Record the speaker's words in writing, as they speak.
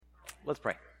Let's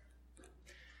pray.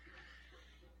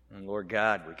 And Lord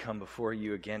God, we come before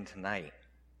you again tonight,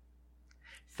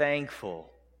 thankful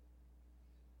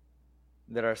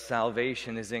that our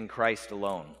salvation is in Christ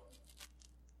alone,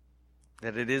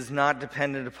 that it is not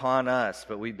dependent upon us,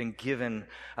 but we've been given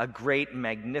a great,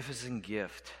 magnificent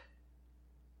gift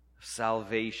of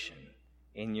salvation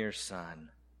in your Son.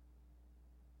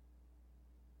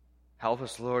 Help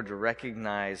us, Lord, to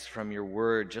recognize from your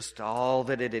word just all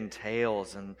that it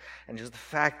entails and just the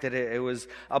fact that it was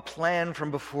a plan from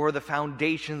before the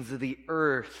foundations of the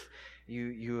earth.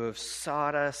 You have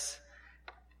sought us.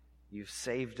 You've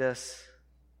saved us.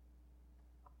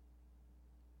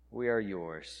 We are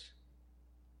yours,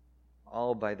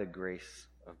 all by the grace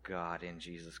of God in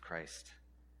Jesus Christ.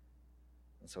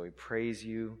 And so we praise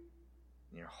you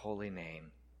in your holy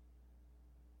name.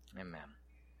 Amen.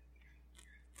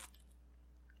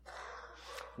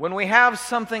 When we have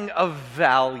something of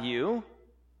value,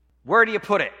 where do you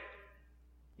put it?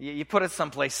 You put it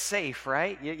someplace safe,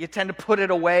 right? You tend to put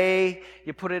it away.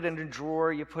 You put it in a drawer.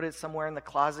 You put it somewhere in the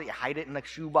closet. You hide it in a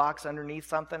shoebox underneath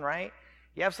something, right?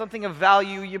 You have something of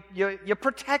value, you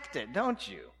protect it, don't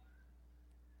you?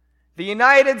 The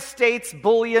United States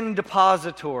Bullion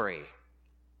Depository.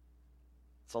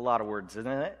 It's a lot of words, isn't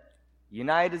it?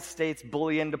 United States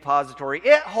Bullion Depository.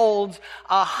 It holds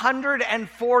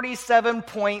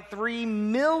 147.3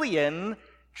 million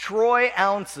troy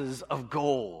ounces of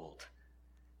gold.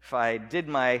 If I did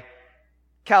my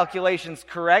calculations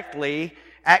correctly,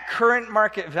 at current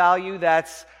market value,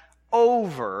 that's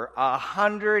over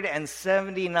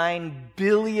 $179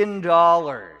 billion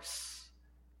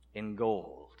in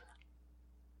gold.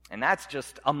 And that's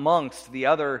just amongst the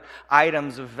other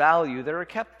items of value that are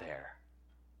kept there.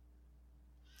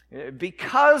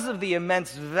 Because of the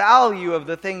immense value of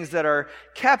the things that are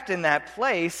kept in that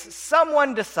place,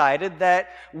 someone decided that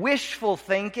wishful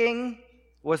thinking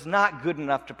was not good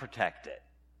enough to protect it.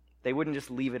 They wouldn't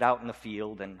just leave it out in the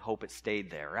field and hope it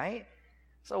stayed there, right?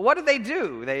 So what did they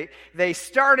do? They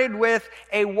started with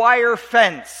a wire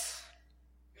fence.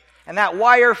 And that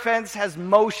wire fence has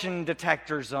motion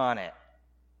detectors on it.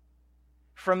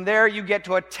 From there you get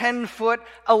to a 10-foot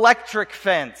electric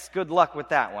fence. Good luck with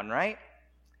that one, right?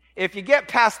 If you get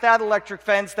past that electric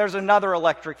fence, there's another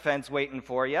electric fence waiting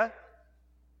for you.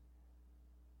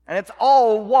 And it's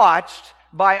all watched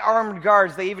by armed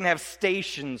guards. They even have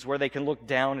stations where they can look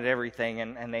down at everything,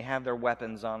 and they have their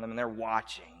weapons on them, and they're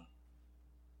watching.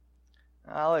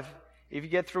 Well, if you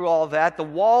get through all that, the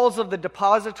walls of the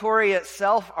depository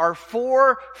itself are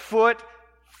 4-foot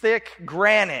thick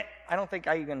granite. I don't think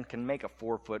I even can make a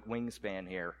 4-foot wingspan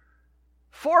here.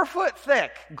 4-foot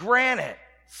thick granite,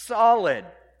 solid.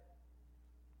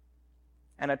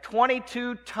 And a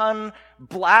 22-ton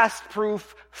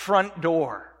blast-proof front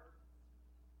door.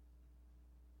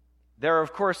 There are,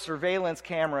 of course, surveillance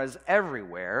cameras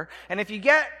everywhere. And if you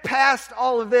get past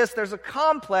all of this, there's a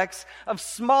complex of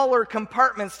smaller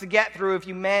compartments to get through if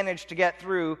you manage to get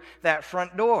through that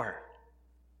front door.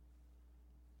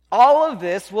 All of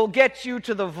this will get you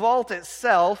to the vault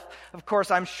itself. Of course,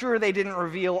 I'm sure they didn't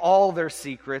reveal all their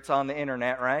secrets on the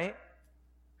internet, right?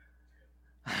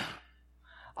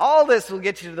 All this will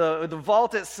get you to the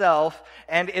vault itself,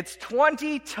 and its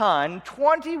 20-ton,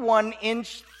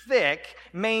 21-inch thick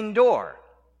main door,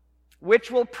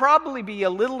 which will probably be a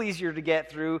little easier to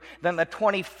get through than the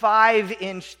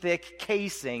 25-inch thick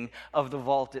casing of the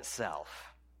vault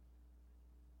itself.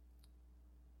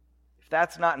 If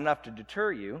that's not enough to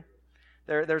deter you,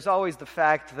 there's always the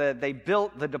fact that they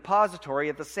built the depository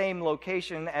at the same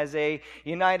location as a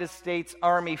United States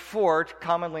Army fort,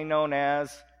 commonly known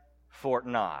as Fort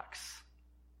Knox.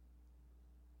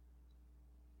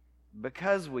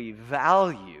 Because we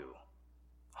value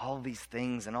all these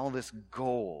things and all this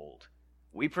gold,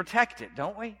 we protect it,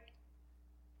 don't we?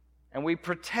 And we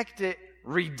protect it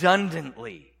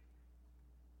redundantly.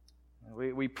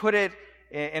 We put it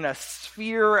in a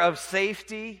sphere of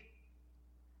safety,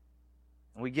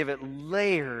 and we give it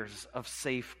layers of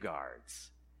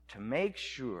safeguards to make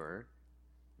sure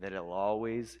that it'll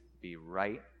always be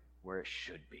right where it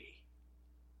should be.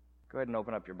 Go ahead and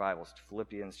open up your Bibles to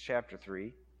Philippians chapter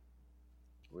 3.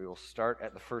 We will start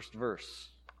at the first verse.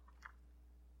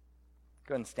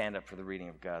 Go ahead and stand up for the reading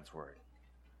of God's Word.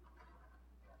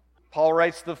 Paul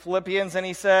writes to the Philippians and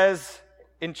he says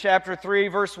in chapter 3,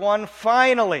 verse 1,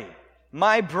 "Finally,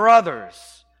 my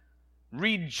brothers,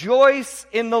 rejoice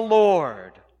in the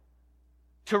Lord.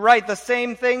 To write the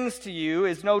same things to you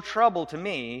is no trouble to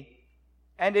me,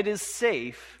 and it is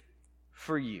safe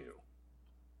for you."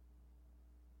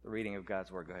 The reading of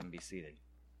God's Word. Go ahead and be seated.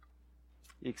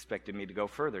 You expected me to go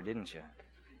further, didn't you?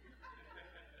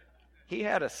 He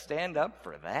had to stand up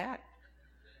for that?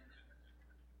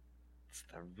 It's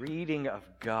the reading of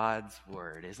God's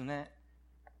word, isn't it?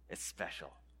 It's special.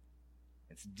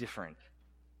 It's different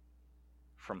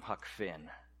from Huck Finn.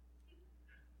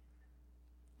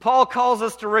 Paul calls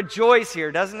us to rejoice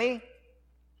here, doesn't he?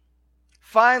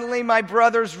 Finally, my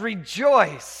brothers,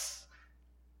 rejoice.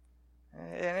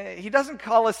 He doesn't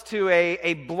call us to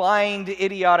a blind,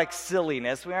 idiotic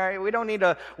silliness. We don't need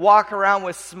to walk around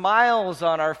with smiles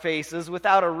on our faces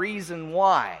without a reason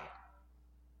why.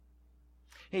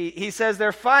 He says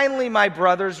there, finally, my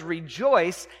brothers,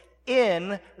 rejoice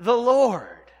in the Lord.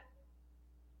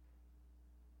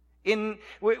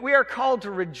 We are called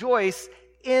to rejoice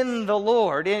in the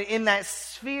Lord, in that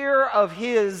sphere of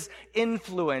His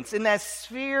influence, in that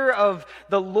sphere of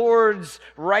the Lord's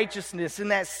righteousness, in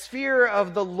that sphere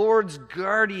of the Lord's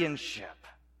guardianship,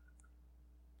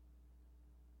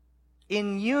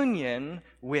 in union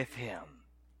with Him,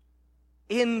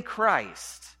 in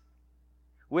Christ,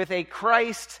 with a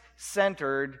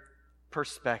Christ-centered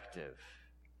perspective.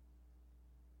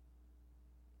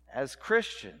 As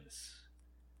Christians,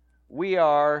 we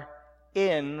are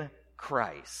in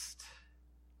Christ.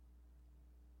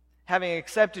 Having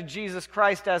accepted Jesus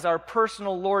Christ as our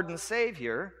personal Lord and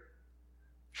Savior,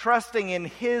 trusting in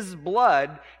His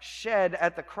blood shed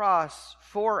at the cross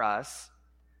for us,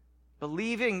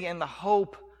 believing in the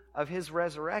hope of His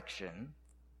resurrection,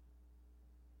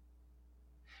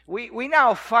 we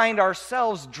now find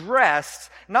ourselves dressed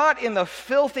not in the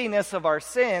filthiness of our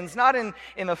sins, not in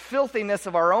the filthiness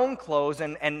of our own clothes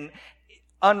and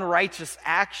unrighteous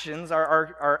actions,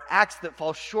 our acts that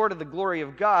fall short of the glory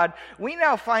of God. We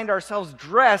now find ourselves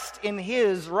dressed in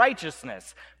His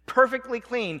righteousness, perfectly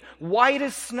clean, white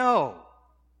as snow.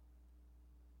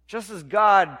 Just as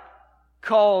God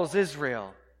calls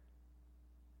Israel,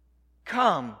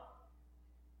 come,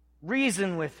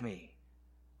 reason with me.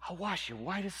 I'll wash you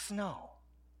white as snow.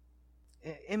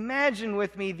 Imagine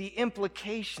with me the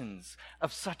implications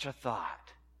of such a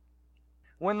thought.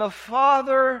 When the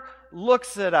Father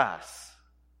looks at us,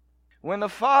 when the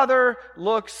Father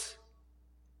looks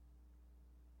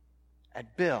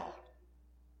at Bill,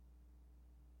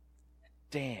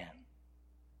 at Dan,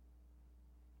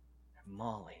 at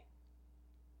Molly,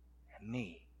 at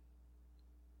me,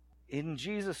 in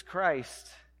Jesus Christ,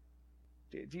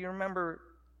 do you remember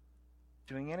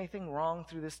doing anything wrong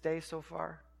through this day so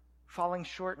far? Falling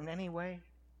short in any way?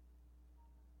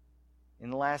 In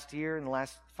the last year, in the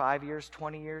last 5 years,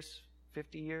 20 years,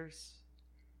 50 years?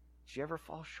 Did you ever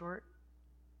fall short?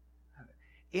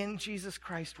 In Jesus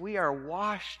Christ, we are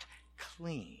washed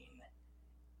clean,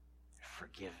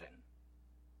 forgiven.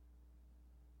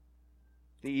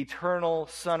 The eternal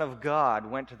Son of God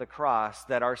went to the cross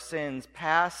that our sins,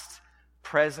 past,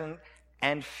 present,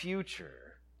 and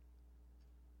future,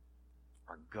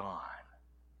 are gone.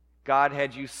 God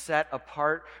had you set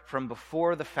apart from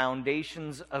before the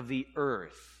foundations of the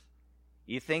earth.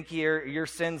 You think your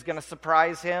sin's going to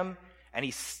surprise Him? And He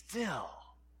still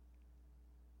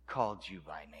called you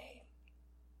by name.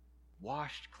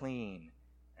 Washed clean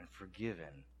and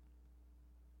forgiven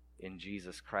in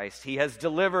Jesus Christ. He has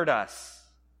delivered us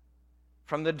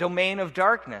from the domain of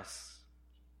darkness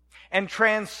and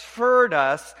transferred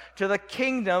us to the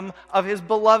kingdom of His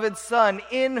beloved Son,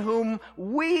 in whom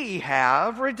we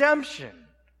have redemption,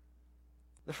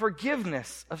 the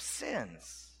forgiveness of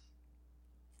sins.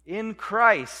 In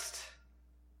Christ,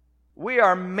 we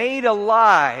are made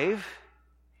alive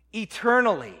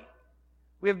eternally.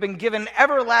 We have been given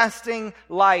everlasting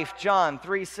life, John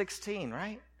 3:16,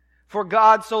 right? For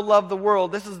God so loved the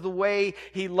world. This is the way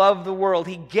He loved the world.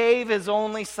 He gave His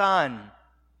only Son,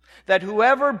 that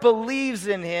whoever believes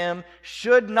in Him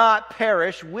should not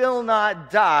perish, will not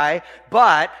die,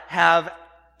 but have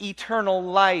eternal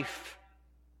life.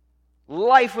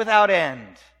 Life without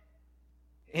end.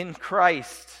 In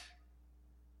Christ,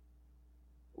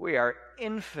 we are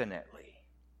infinitely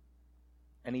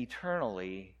and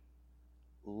eternally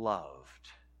loved.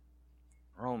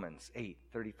 Romans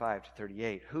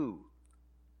 8:35-38.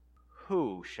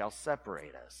 Who shall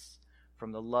separate us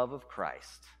from the love of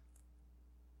Christ?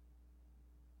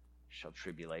 Shall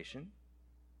tribulation,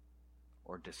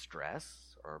 or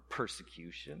distress, or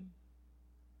persecution,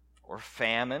 or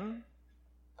famine,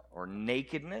 or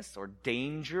nakedness, or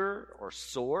danger, or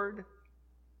sword?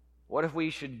 What if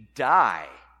we should die?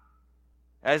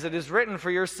 As it is written, for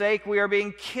your sake we are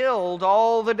being killed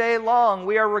all the day long.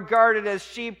 We are regarded as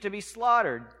sheep to be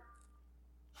slaughtered.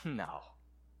 No.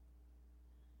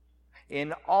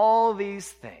 In all these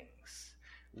things,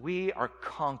 we are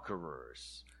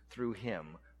conquerors through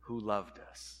Him who loved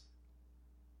us.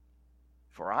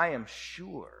 For I am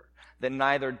sure that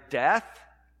neither death,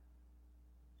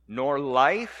 nor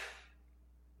life,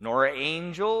 nor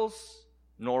angels,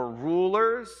 nor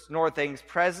rulers, nor things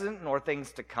present, nor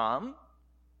things to come,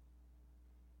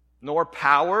 nor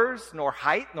powers, nor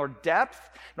height, nor depth,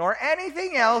 nor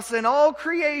anything else in all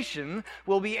creation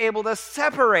will be able to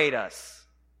separate us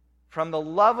from the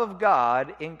love of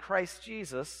God in Christ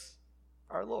Jesus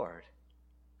our Lord.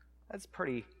 That's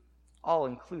pretty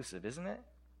all-inclusive, isn't it?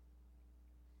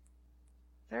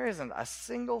 There isn't a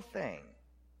single thing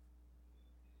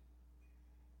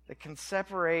that can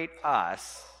separate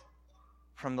us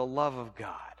from the love of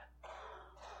God.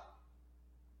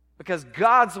 Because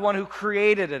God's the one who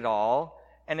created it all,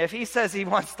 and if He says He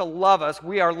wants to love us,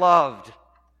 we are loved.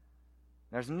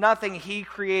 There's nothing He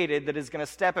created that is going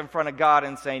to step in front of God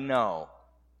and say no.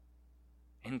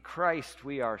 In Christ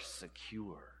we are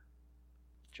secure.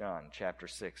 John chapter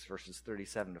 6, verses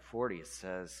 37 to 40, it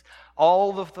says,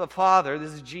 all that the Father,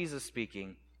 this is Jesus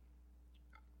speaking,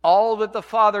 all that the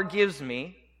Father gives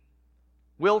me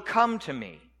will come to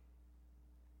me.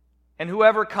 And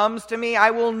whoever comes to me,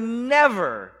 I will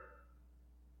never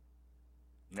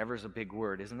is a big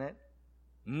word, isn't it?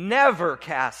 Never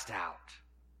cast out.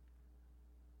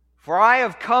 For I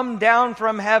have come down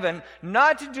from heaven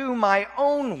not to do my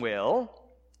own will,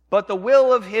 but the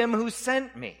will of Him who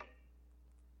sent me.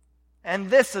 And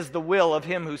this is the will of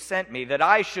Him who sent me, that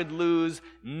I should lose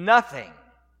nothing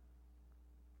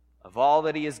of all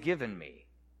that He has given me,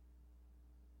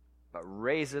 but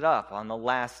raise it up on the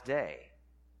last day.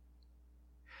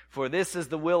 For this is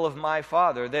the will of my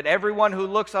Father, that everyone who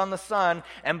looks on the Son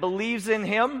and believes in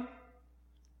Him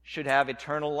should have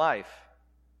eternal life,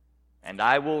 and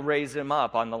I will raise him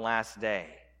up on the last day.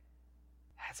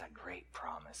 That's a great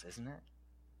promise, isn't it?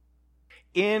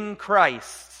 In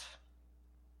Christ,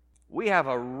 we have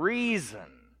a reason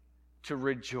to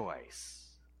rejoice.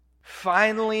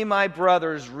 Finally, my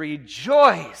brothers,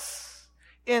 rejoice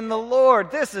in the Lord.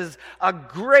 This is a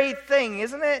great thing,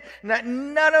 isn't it? That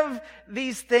none of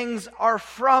these things are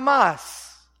from us.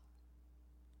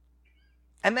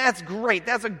 And that's great.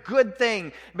 That's a good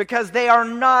thing, because they are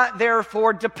not,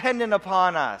 therefore, dependent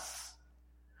upon us.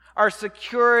 Our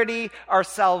security, our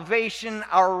salvation,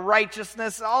 our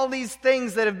righteousness, all these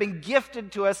things that have been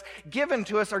gifted to us, given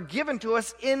to us, are given to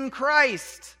us in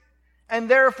Christ. And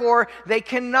therefore, they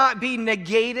cannot be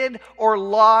negated or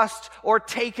lost or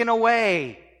taken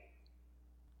away.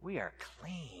 We are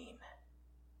clean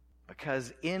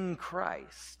because in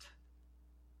Christ,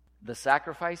 the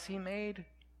sacrifice He made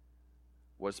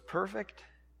was perfect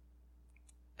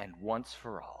and once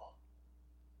for all.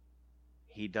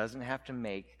 He doesn't have to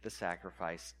make the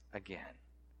sacrifice again.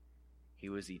 He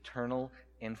was eternal,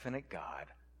 infinite God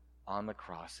on the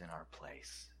cross in our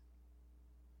place,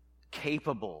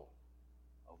 capable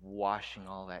of washing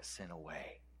all that sin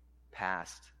away,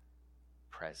 past,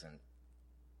 present,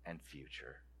 and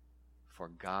future. For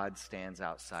God stands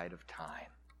outside of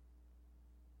time.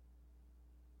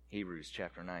 Hebrews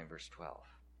chapter 9, verse 12.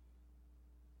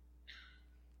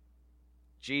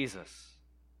 Jesus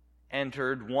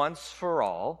entered once for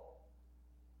all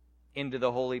into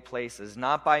the holy places,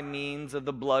 not by means of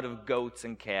the blood of goats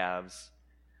and calves,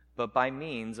 but by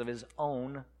means of His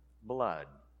own blood,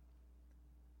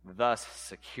 thus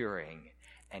securing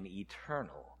an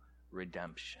eternal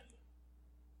redemption.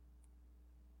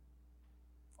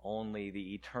 Only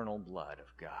the eternal blood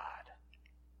of God,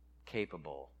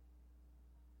 capable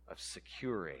of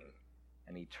securing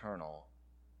an eternal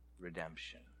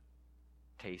redemption,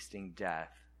 tasting death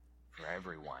for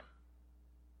everyone.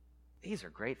 These are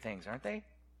great things, aren't they?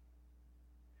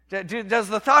 Does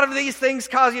the thought of these things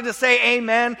cause you to say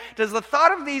amen? Does the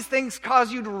thought of these things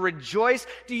cause you to rejoice?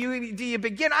 Do you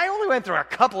begin? I only went through a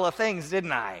couple of things,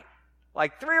 didn't I?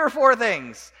 Like 3 or 4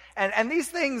 things. And these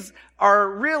things are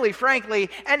really, frankly,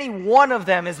 any one of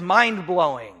them is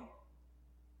mind-blowing.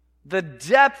 The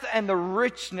depth and the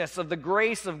richness of the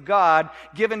grace of God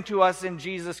given to us in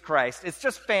Jesus Christ. It's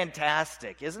just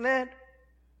fantastic, isn't it?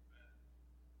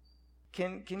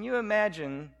 Can you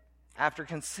imagine, after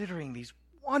considering these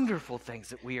wonderful things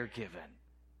that we are given,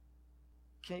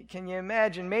 can you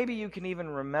imagine, maybe you can even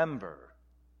remember,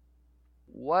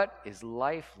 what is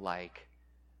life like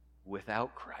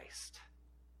without Christ?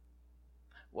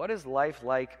 What is life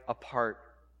like apart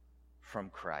from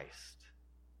Christ?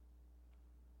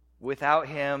 Without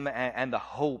Him and the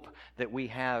hope that we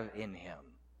have in Him.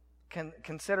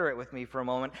 Consider it with me for a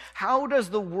moment. How does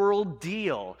the world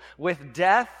deal with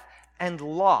death and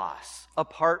loss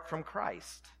apart from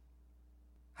Christ?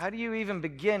 How do you even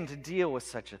begin to deal with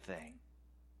such a thing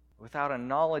without a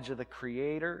knowledge of the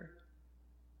Creator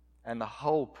and the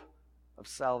hope of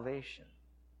salvation?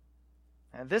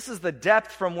 And this is the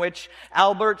depth from which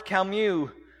Albert Camus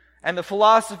and the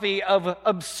philosophy of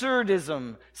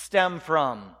absurdism stem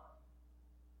from.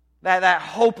 That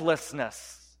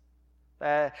hopelessness.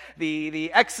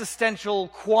 The existential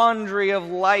quandary of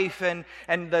life and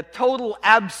the total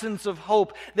absence of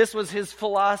hope. This was his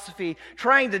philosophy,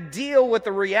 trying to deal with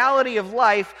the reality of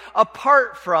life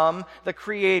apart from the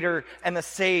Creator and the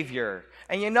Savior.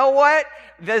 And you know what?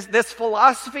 This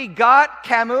philosophy got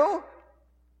Camus?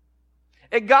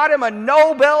 It got him a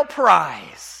Nobel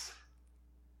Prize.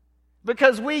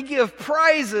 Because we give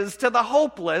prizes to the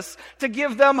hopeless to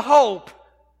give them hope.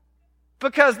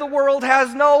 Because the world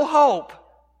has no hope.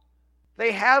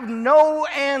 They have no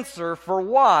answer for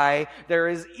why there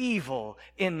is evil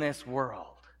in this world.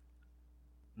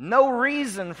 No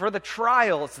reason for the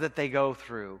trials that they go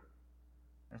through.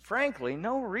 And frankly,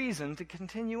 no reason to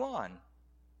continue on.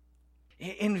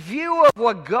 In view of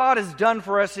what God has done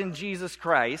for us in Jesus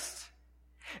Christ,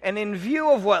 and in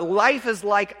view of what life is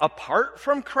like apart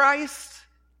from Christ,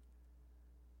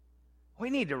 we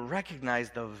need to recognize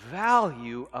the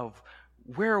value of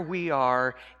where we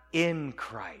are in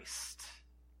Christ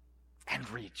and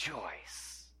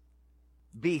rejoice.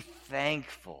 Be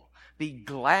thankful. Be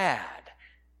glad.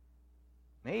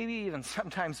 Maybe even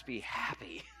sometimes be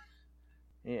happy.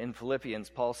 In Philippians,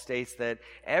 Paul states that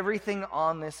everything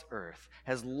on this earth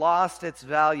has lost its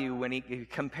value when he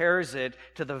compares it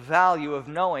to the value of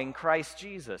knowing Christ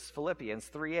Jesus. Philippians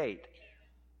 3:8.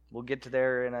 We'll get to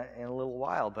there in a little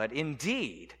while. But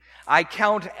indeed, I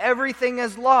count everything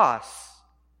as loss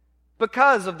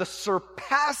because of the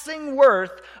surpassing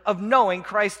worth of knowing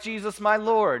Christ Jesus my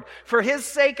Lord. For his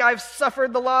sake I've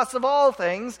suffered the loss of all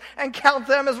things and count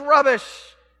them as rubbish,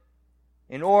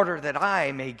 in order that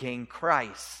I may gain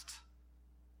Christ.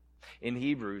 In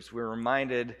Hebrews, we're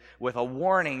reminded with a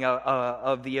warning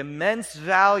of the immense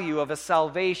value of a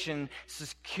salvation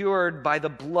secured by the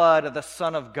blood of the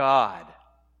Son of God.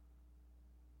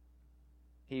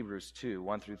 Hebrews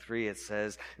 2:1-3, it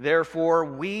says, "Therefore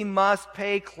we must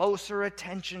pay closer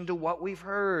attention to what we've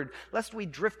heard, lest we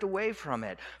drift away from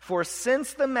it. For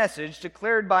since the message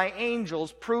declared by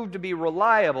angels proved to be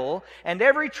reliable, and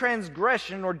every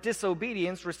transgression or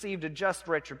disobedience received a just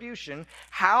retribution,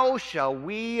 how shall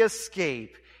we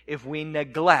escape if we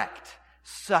neglect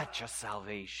such a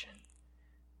salvation?"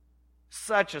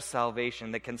 Such a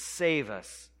salvation that can save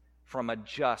us from a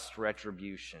just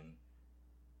retribution,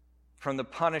 from the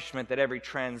punishment that every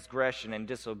transgression and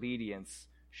disobedience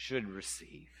should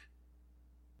receive.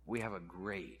 We have a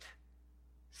great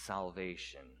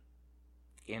salvation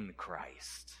in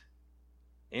Christ.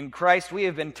 In Christ we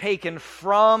have been taken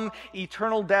from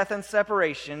eternal death and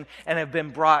separation and have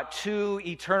been brought to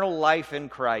eternal life in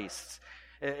Christ.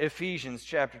 Ephesians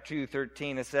chapter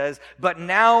 2:13, it says, "But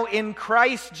now in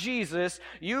Christ Jesus,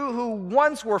 you who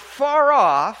once were far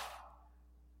off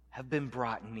have been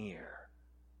brought near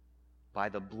by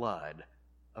the blood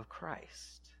of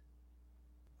Christ."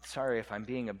 Sorry if I'm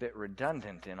being a bit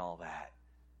redundant in all that,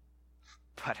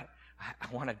 but I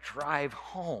want to drive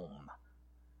home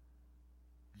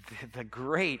the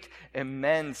great,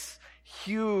 immense,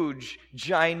 huge,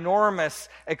 ginormous,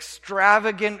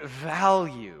 extravagant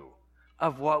value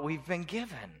of what we've been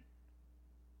given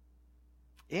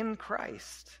in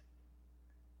Christ.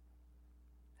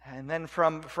 And then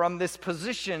from this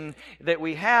position that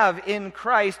we have in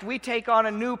Christ, we take on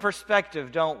a new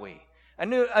perspective, don't we?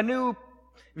 A new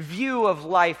view of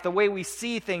life, the way we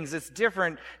see things. It's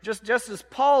different, just as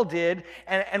Paul did,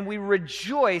 and we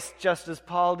rejoice just as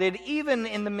Paul did, even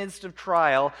in the midst of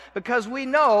trial, because we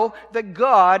know that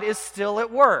God is still at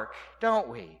work, don't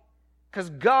we? Because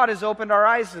God has opened our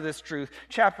eyes to this truth.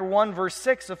 Chapter 1, verse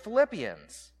 6 of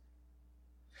Philippians.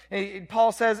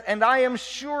 Paul says, "And I am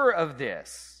sure of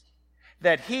this,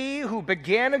 that he who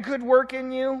began a good work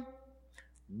in you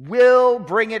will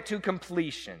bring it to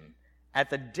completion at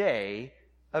the day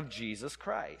of Jesus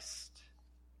Christ."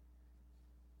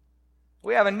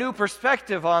 We have a new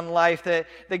perspective on life that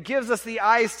gives us the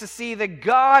eyes to see that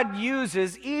God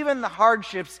uses even the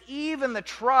hardships, even the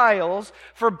trials,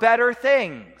 for better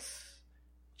things.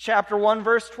 Chapter 1,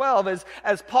 verse 12,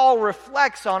 as Paul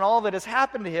reflects on all that has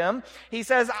happened to him, he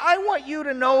says, "I want you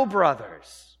to know,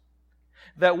 brothers,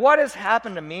 that what has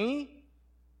happened to me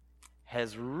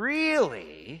has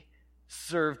really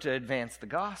served to advance the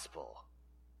gospel."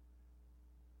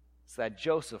 It's that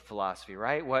Joseph philosophy,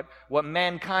 right? What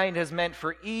mankind has meant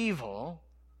for evil,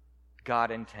 God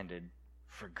intended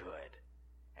for good.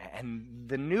 And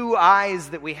the new eyes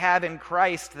that we have in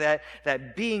Christ,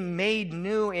 that being made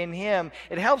new in Him,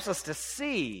 it helps us to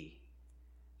see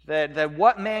That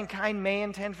what mankind may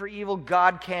intend for evil,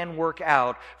 God can work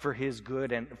out for His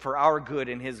good and for our good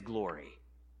and His glory.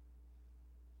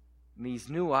 And these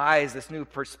new eyes, this new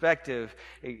perspective,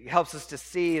 it helps us to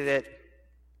see that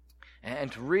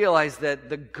and to realize that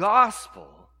the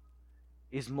gospel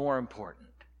is more important.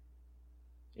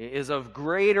 It is of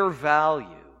greater value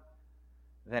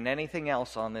than anything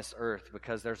else on this earth,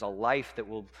 because there's a life that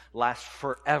will last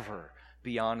forever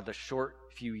beyond the short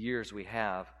few years we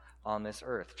have on this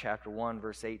earth. Chapter 1,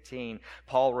 verse 18,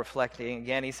 Paul reflecting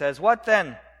again, he says, "What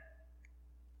then?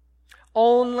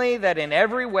 Only that in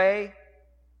every way,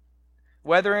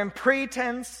 whether in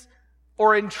pretense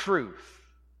or in truth,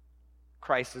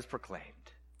 Christ is proclaimed.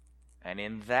 And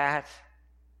in that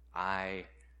I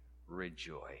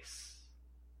rejoice."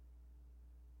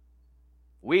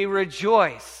 We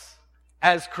rejoice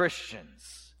as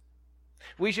Christians.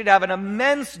 We should have an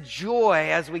immense joy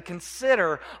as we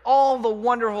consider all the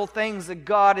wonderful things that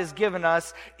God has given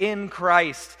us in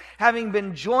Christ, having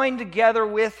been joined together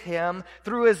with Him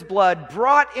through His blood,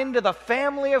 brought into the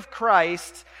family of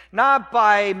Christ, not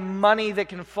by money that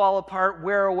can fall apart,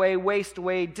 wear away, waste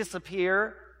away,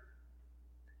 disappear,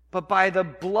 but by the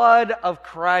blood of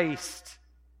Christ,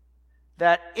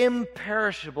 that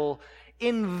imperishable,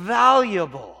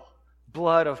 invaluable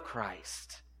blood of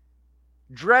Christ,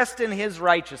 dressed in His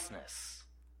righteousness.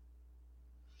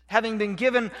 Having been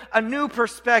given a new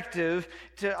perspective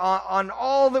on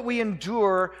all that we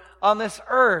endure on this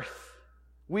earth,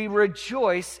 we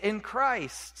rejoice in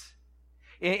Christ.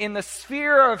 In the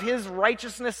sphere of His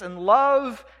righteousness and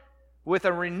love, with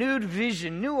a renewed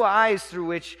vision, new eyes through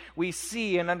which we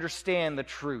see and understand the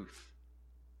truth.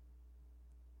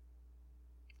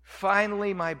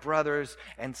 Finally, my brothers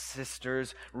and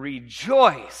sisters,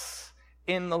 rejoice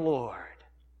in the Lord.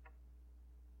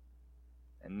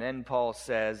 And then Paul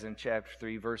says in chapter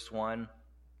 3, verse 1,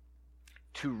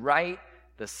 "To write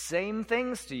the same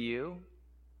things to you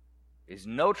is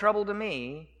no trouble to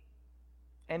me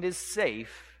and is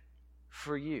safe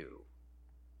for you."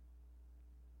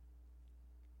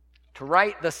 To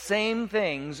write the same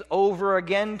things over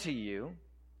again to you,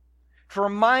 to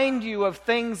remind you of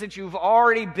things that you've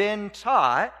already been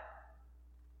taught,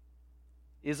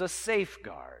 is a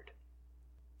safeguard.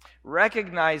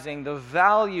 Recognizing the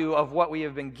value of what we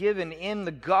have been given in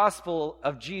the gospel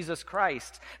of Jesus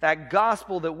Christ, that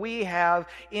gospel that we have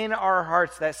in our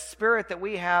hearts, that spirit that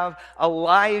we have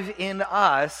alive in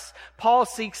us, Paul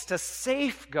seeks to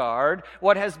safeguard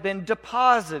what has been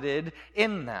deposited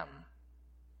in them.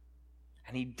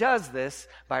 And he does this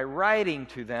by writing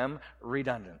to them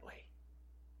redundantly.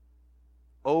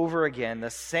 Over again, the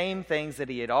same things that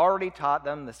he had already taught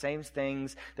them, the same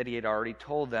things that he had already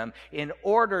told them, in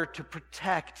order to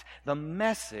protect the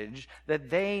message that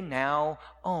they now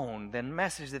own, the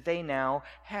message that they now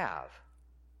have.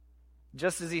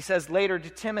 Just as he says later to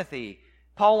Timothy,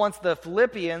 Paul wants the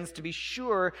Philippians to be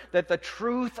sure that the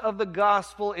truth of the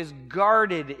gospel is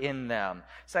guarded in them.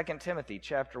 2 Timothy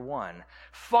chapter 1.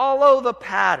 "Follow the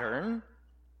pattern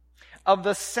of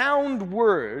the sound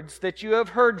words that you have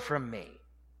heard from me,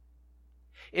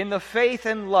 in the faith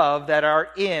and love that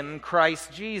are in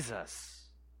Christ Jesus.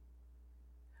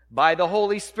 By the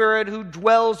Holy Spirit who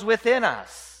dwells within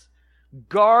us,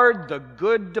 guard the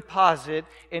good deposit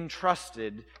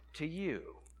entrusted to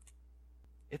you."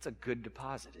 It's a good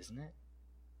deposit, isn't it?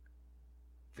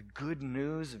 The good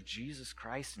news of Jesus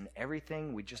Christ and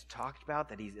everything we just talked about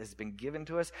that He has been given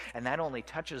to us, and that only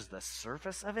touches the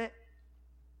surface of it.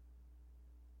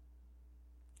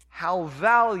 How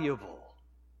valuable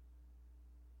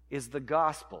is the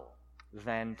gospel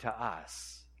then to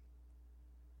us?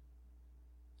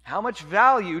 How much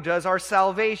value does our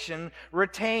salvation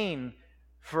retain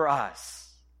for us?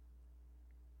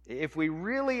 If we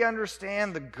really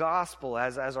understand the gospel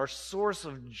as our source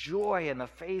of joy in the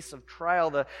face of trial,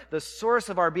 the source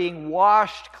of our being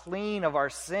washed clean of our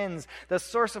sins, the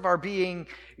source of our being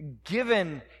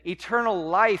given eternal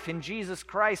life in Jesus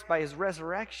Christ by His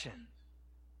resurrection,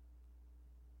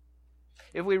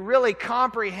 if we really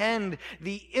comprehend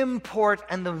the import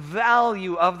and the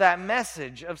value of that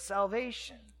message of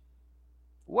salvation,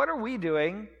 what are we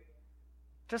doing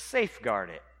to safeguard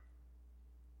it?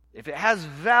 If it has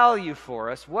value for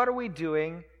us, what are we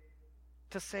doing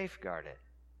to safeguard it?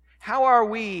 How are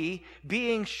we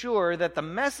being sure that the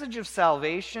message of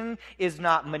salvation is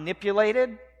not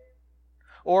manipulated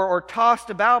or tossed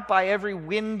about by every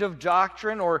wind of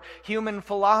doctrine or human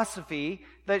philosophy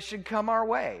that should come our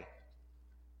way?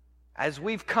 As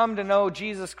we've come to know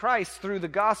Jesus Christ through the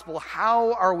gospel,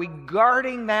 how are we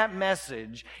guarding that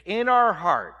message in our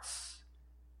hearts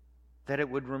that it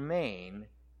would remain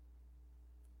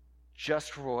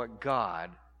just for what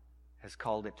God has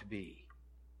called it to be?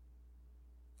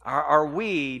 Are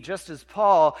we, just as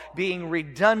Paul, being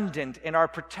redundant in our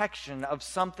protection of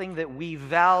something that we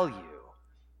value?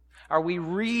 Are we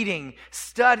reading,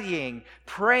 studying,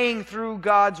 praying through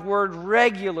God's Word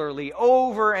regularly,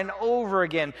 over and over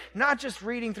again? Not just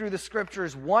reading through the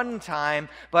Scriptures one time,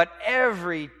 but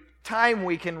every time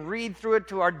we can read through it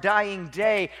to our dying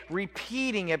day,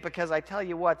 repeating it, because I tell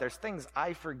you what, there's things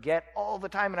I forget all the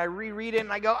time, and I reread it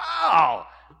and I go, oh,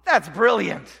 that's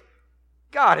brilliant.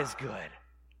 God is good.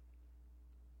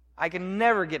 I can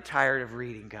never get tired of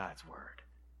reading God's Word.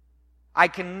 I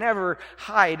can never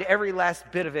hide every last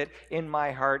bit of it in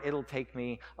my heart. It'll take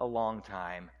me a long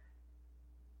time.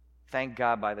 Thank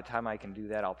God by the time I can do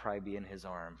that, I'll probably be in His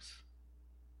arms.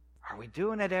 Are we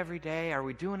doing it every day? Are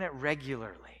we doing it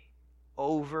regularly?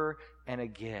 Over and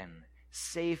again,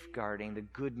 safeguarding the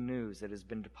good news that has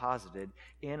been deposited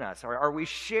in us? Are we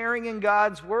sharing in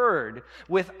God's Word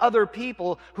with other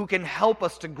people who can help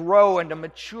us to grow and to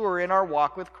mature in our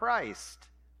walk with Christ?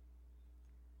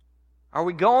 Are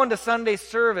we going to Sunday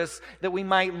service that we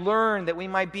might learn, that we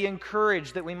might be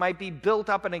encouraged, that we might be built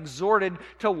up and exhorted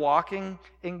to walking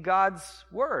in God's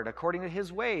Word according to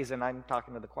His ways? And I'm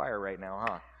talking to the choir right now,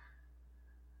 huh?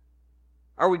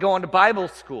 Are we going to Bible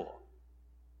school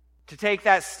to take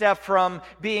that step from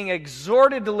being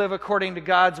exhorted to live according to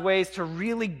God's ways to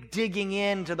really digging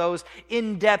into those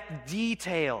in-depth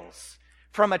details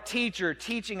from a teacher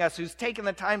teaching us who's taken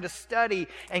the time to study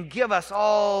and give us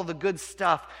all the good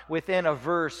stuff within a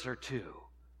verse or two?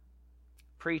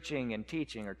 Preaching and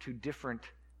teaching are two different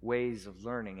ways of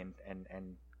learning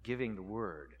and giving the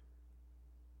Word.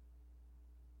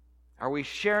 Are we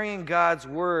sharing God's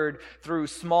Word through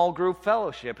small group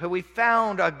fellowship? Have we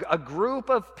found a group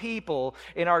of people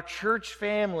in our church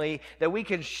family that we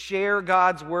can share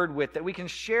God's Word with, that we can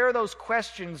share those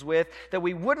questions with, that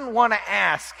we wouldn't want to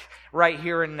ask right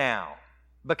here and now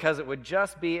because it would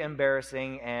just be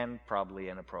embarrassing and probably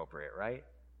inappropriate, right?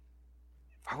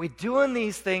 Are we doing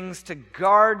these things to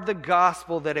guard the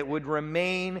gospel, that it would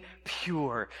remain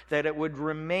pure, that it would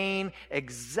remain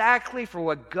exactly for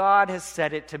what God has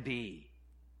said it to be,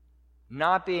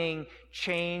 not being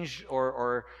changed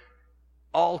or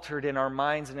altered in our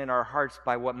minds and in our hearts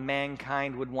by what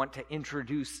mankind would want to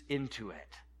introduce into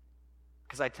it?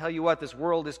 Because I tell you what, this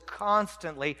world is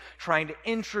constantly trying to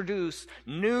introduce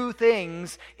new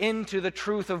things into the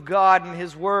truth of God and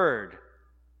His Word.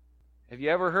 Have you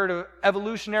ever heard of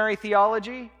evolutionary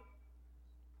theology?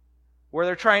 Where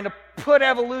they're trying to put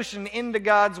evolution into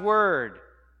God's Word.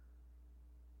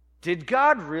 Did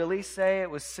God really say it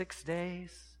was 6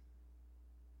 days?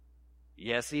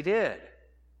 Yes, He did.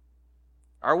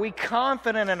 Are we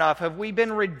confident enough? Have we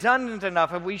been redundant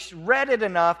enough? Have we read it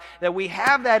enough that we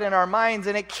have that in our minds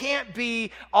and it can't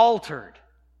be altered?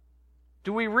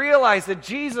 Do we realize that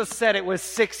Jesus said it was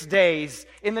 6 days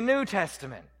in the New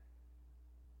Testament?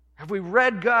 Have we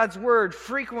read God's Word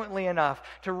frequently enough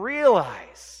to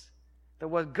realize that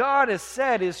what God has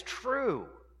said is true,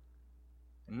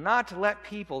 and not to let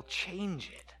people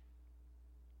change it,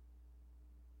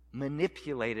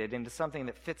 manipulate it into something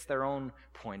that fits their own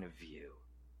point of view?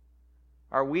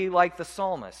 Are we like the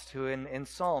psalmist who in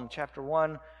Psalm chapter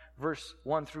 1, verse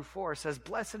 1 through 4 says,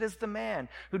 "Blessed is the man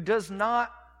who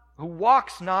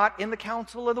walks not in the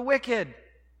counsel of the wicked,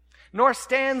 nor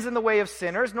stands in the way of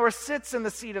sinners, nor sits in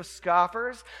the seat of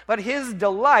scoffers, but his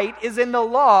delight is in the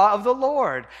law of the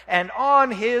Lord, and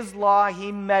on His law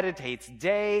he meditates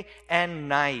day and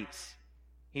night.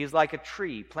 He is like a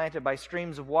tree planted by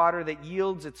streams of water that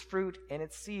yields its fruit in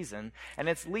its season, and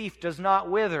its leaf does not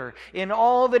wither. In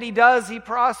all that he does he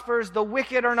prospers. The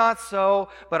wicked are not so,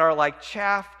 but are like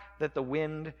chaff that the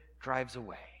wind drives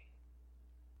away."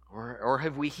 Or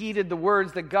have we heeded the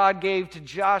words that God gave to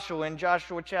Joshua in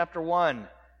Joshua chapter 1?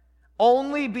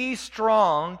 "Only be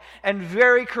strong and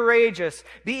very courageous,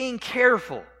 being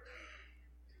careful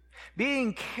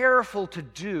to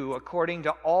do according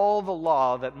to all the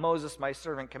law that Moses my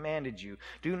servant commanded you.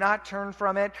 Do not turn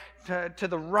from it to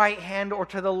the right hand or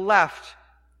to the left,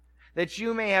 that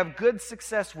you may have good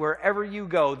success wherever you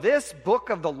go. This book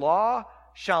of the law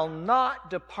shall not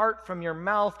depart from your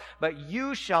mouth, but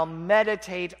you shall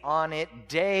meditate on it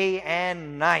day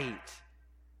and night,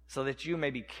 so that you may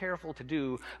be careful to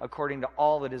do according to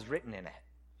all that is written in it.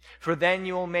 For then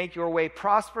you will make your way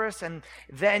prosperous, and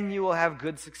then you will have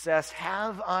good success.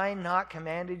 Have I not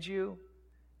commanded you?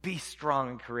 Be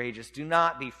strong and courageous. Do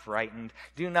not be frightened.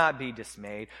 Do not be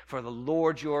dismayed, for the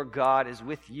Lord your God is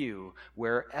with you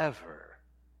wherever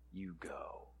you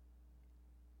go."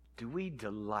 Do we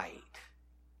delight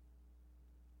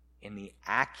in the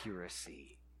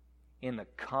accuracy, in the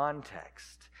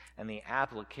context and the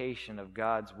application of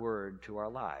God's word to our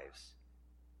lives,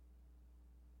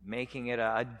 making it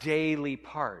a daily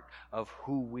part of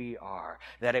who we are,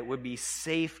 that it would be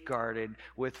safeguarded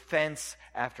with fence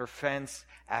after fence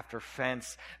after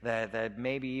fence, that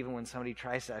maybe even when somebody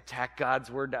tries to attack God's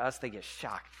word to us, they get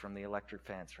shocked from the electric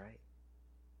fence, right?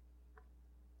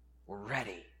 We're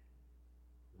ready.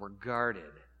 We're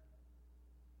guarded.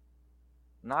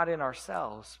 Not in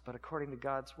ourselves, but according to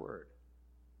God's word.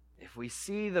 If we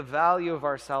see the value of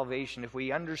our salvation, if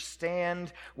we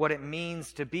understand what it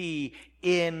means to be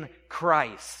in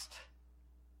Christ,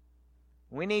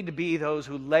 we need to be those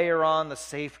who layer on the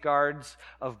safeguards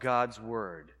of God's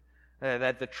word,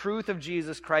 that the truth of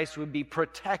Jesus Christ would be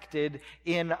protected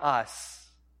in us,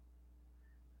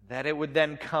 that it would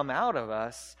then come out of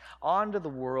us onto the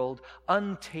world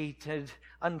untainted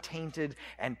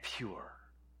and pure,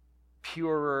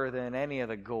 purer than any of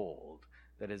the gold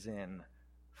that is in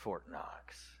Fort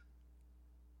Knox.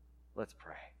 Let's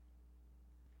pray.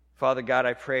 Father God,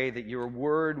 I pray that your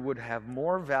word would have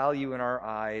more value in our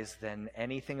eyes than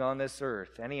anything on this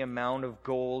earth, any amount of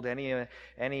gold,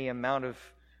 any amount of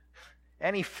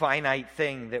any finite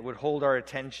thing that would hold our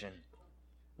attention.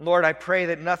 Lord, I pray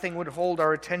that nothing would hold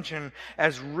our attention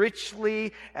as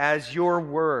richly as your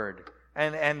word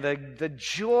and the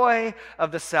joy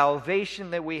of the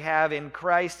salvation that we have in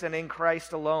Christ and in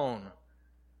Christ alone.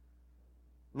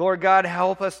 Lord God,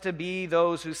 help us to be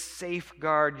those who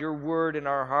safeguard your word in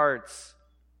our hearts,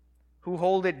 who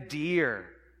hold it dear,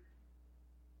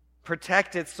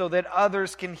 protect it so that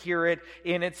others can hear it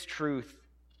in its truth.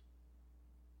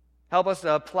 Help us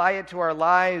to apply it to our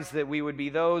lives, that we would be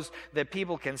those that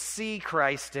people can see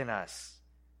Christ in us,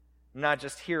 not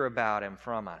just hear about him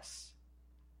from us.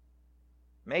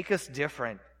 Make us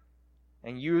different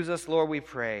and use us, Lord, we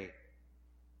pray.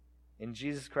 In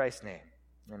Jesus Christ's name,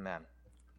 amen.